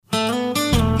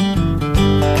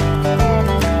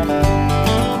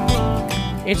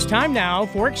It's time now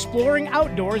for Exploring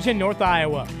Outdoors in North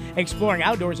Iowa. Exploring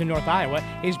Outdoors in North Iowa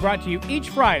is brought to you each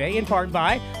Friday in part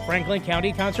by Franklin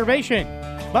County Conservation,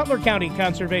 Butler County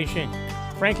Conservation,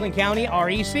 Franklin County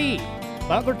REC,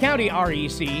 Butler County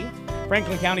REC,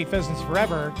 Franklin County Pheasants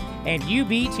Forever, and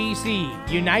UBTC,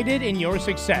 United in Your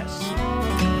Success.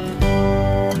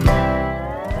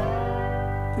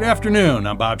 Good afternoon.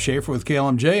 I'm Bob Schaefer with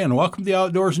KLMJ, and welcome to the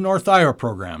Outdoors in North Iowa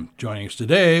program. Joining us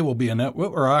today will be Annette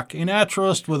Wittrock, a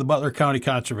naturalist with the Butler County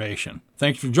Conservation.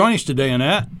 Thanks for joining us today,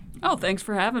 Annette. Oh, thanks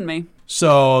for having me.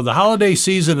 So the holiday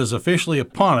season is officially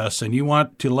upon us, and you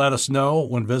want to let us know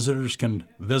when visitors can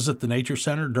visit the Nature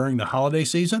Center during the holiday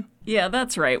season? Yeah,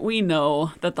 that's right. We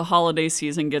know that the holiday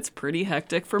season gets pretty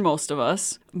hectic for most of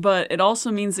us, but it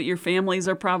also means that your families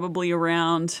are probably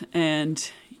around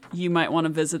and you might want to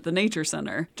visit the Nature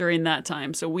Center during that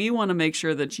time. So we want to make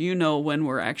sure that you know when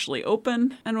we're actually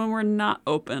open and when we're not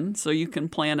open so you can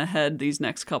plan ahead these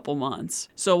next couple months.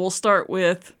 So we'll start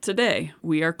with today.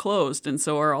 We are closed, and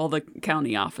so are all the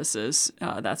county offices.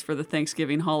 That's for the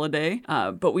Thanksgiving holiday.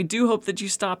 But we do hope that you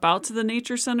stop out to the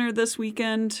Nature Center this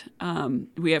weekend.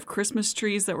 We have Christmas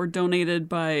trees that were donated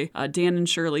by Dan and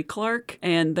Shirley Clark,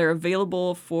 and they're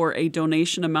available for a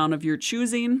donation amount of your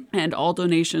choosing, and all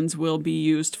donations will be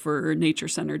used for Nature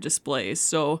Center displays.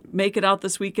 So make it out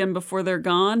this weekend before they're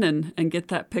gone and get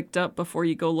that picked up before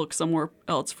you go look somewhere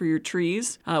else for your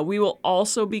trees. We will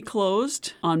also be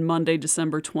closed on Monday,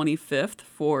 December 25th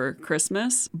for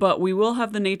Christmas, but we will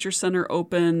have the Nature Center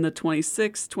open the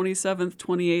 26th, 27th,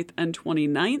 28th, and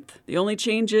 29th. The only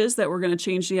change is that we're going to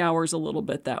change the hours a little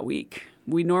bit that week.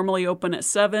 We normally open at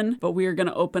 7, but we are going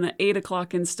to open at 8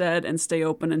 o'clock instead and stay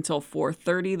open until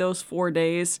 4:30 those 4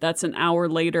 days. That's an hour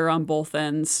later on both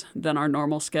ends than our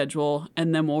normal schedule.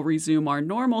 And then we'll resume our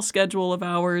normal schedule of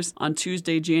hours on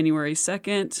Tuesday, January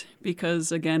 2nd,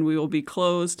 because again, we will be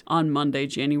closed on Monday,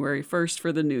 January 1st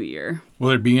for the new year. Will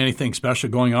there be anything special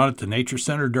going on at the Nature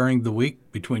Center during the week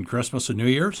between Christmas and New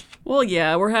Year's? Well,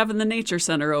 yeah, we're having the Nature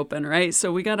Center open, right?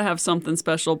 So we got to have something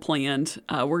special planned.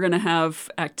 We're going to have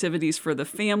activities for the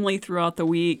family throughout the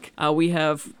week. We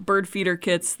have bird feeder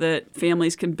kits that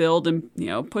families can build and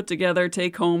put together,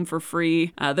 take home for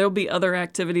free. There'll be other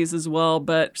activities as well,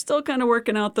 but still kind of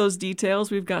working out those details.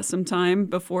 We've got some time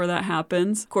before that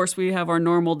happens. Of course, we have our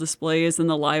normal displays and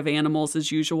the live animals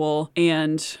as usual.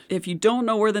 And if you don't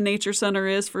know where the Nature Center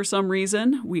is for some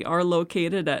reason, we are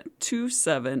located at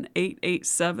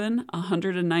 27887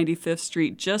 195th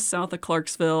Street, just south of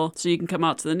Clarksville. So you can come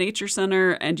out to the Nature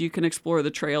Center and you can explore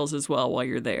the trails as well while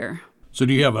you're there. So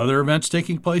do you have other events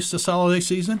taking place this holiday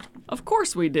season? Of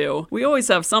course we do. We always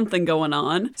have something going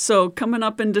on. So coming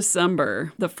up in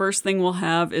December, the first thing we'll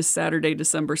have is Saturday,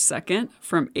 December 2nd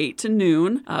from 8 to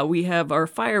noon. We have our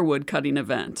firewood cutting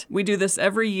event. We do this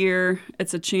every year.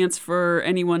 It's a chance for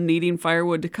anyone needing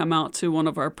firewood to come out to one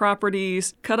of our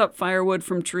properties, cut up firewood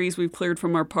from trees we've cleared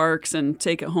from our parks, and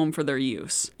take it home for their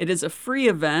use. It is a free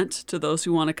event to those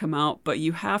who want to come out, but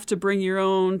you have to bring your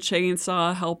own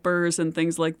chainsaw helpers and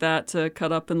things like that to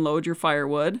cut up and load your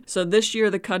firewood. So this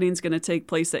year the cutting's going to take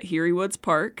place at Heary Woods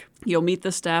Park. You'll meet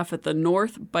the staff at the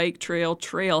North Bike Trail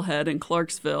Trailhead in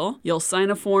Clarksville. You'll sign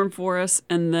a form for us,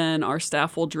 and then our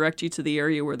staff will direct you to the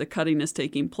area where the cutting is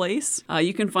taking place.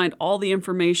 You can find all the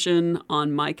information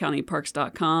on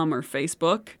mycountyparks.com or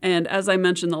Facebook. And as I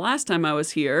mentioned the last time I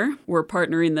was here, we're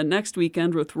partnering the next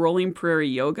weekend with Rolling Prairie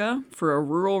Yoga for a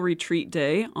rural retreat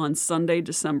day on Sunday,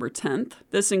 December 10th.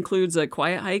 This includes a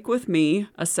quiet hike with me,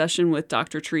 a session with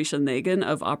Dr. Teresa Nagin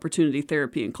of Opportunity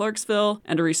Therapy in Clarksville,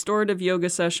 and a restorative yoga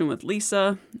session with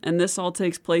Lisa, and this all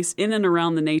takes place in and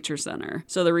around the Nature Center.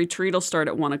 So the retreat will start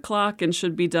at 1 o'clock and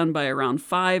should be done by around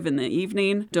 5 in the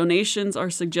evening. Donations are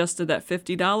suggested at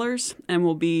 $50 and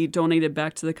will be donated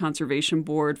back to the Conservation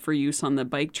Board for use on the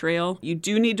bike trail. You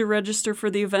do need to register for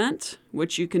the event,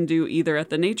 which you can do either at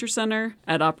the Nature Center,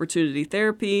 at Opportunity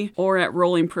Therapy, or at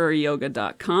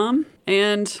rollingprairieyoga.com.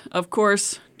 And of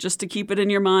course, just to keep it in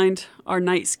your mind, our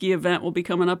night ski event will be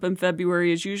coming up in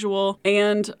February as usual,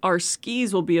 and our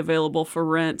skis will be available for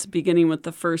rent beginning with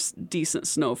the first decent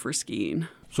snow for skiing.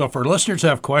 So if our listeners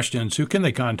have questions, who can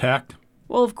they contact?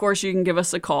 Well, of course, you can give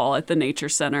us a call at the Nature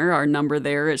Center. Our number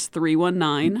there is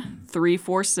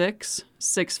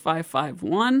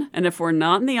 319-346-6551. And if we're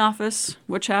not in the office,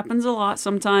 which happens a lot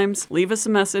sometimes, leave us a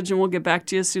message and we'll get back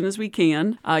to you as soon as we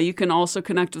can. You can also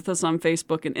connect with us on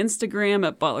Facebook and Instagram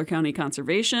at Butler County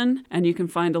Conservation. And you can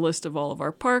find a list of all of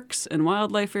our parks and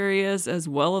wildlife areas as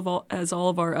well as all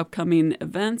of our upcoming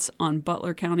events on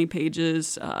Butler County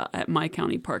pages at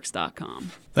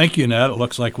mycountyparks.com. Thank you, Annette. It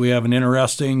looks like we have an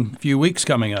interesting few weeks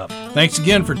coming up. Thanks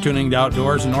again for tuning to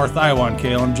Outdoors in North Iowa on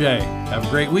KLMJ. Have a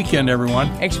great weekend, weekend, everyone.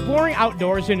 Exploring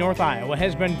Outdoors in North Iowa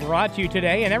has been brought to you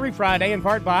today and every Friday in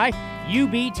part by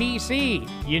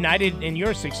UBTC, United in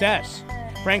Your Success,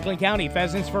 Franklin County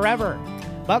Pheasants Forever,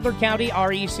 Butler County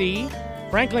REC,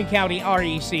 Franklin County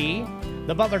REC,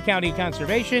 the Butler County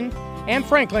Conservation, and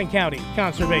Franklin County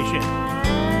Conservation.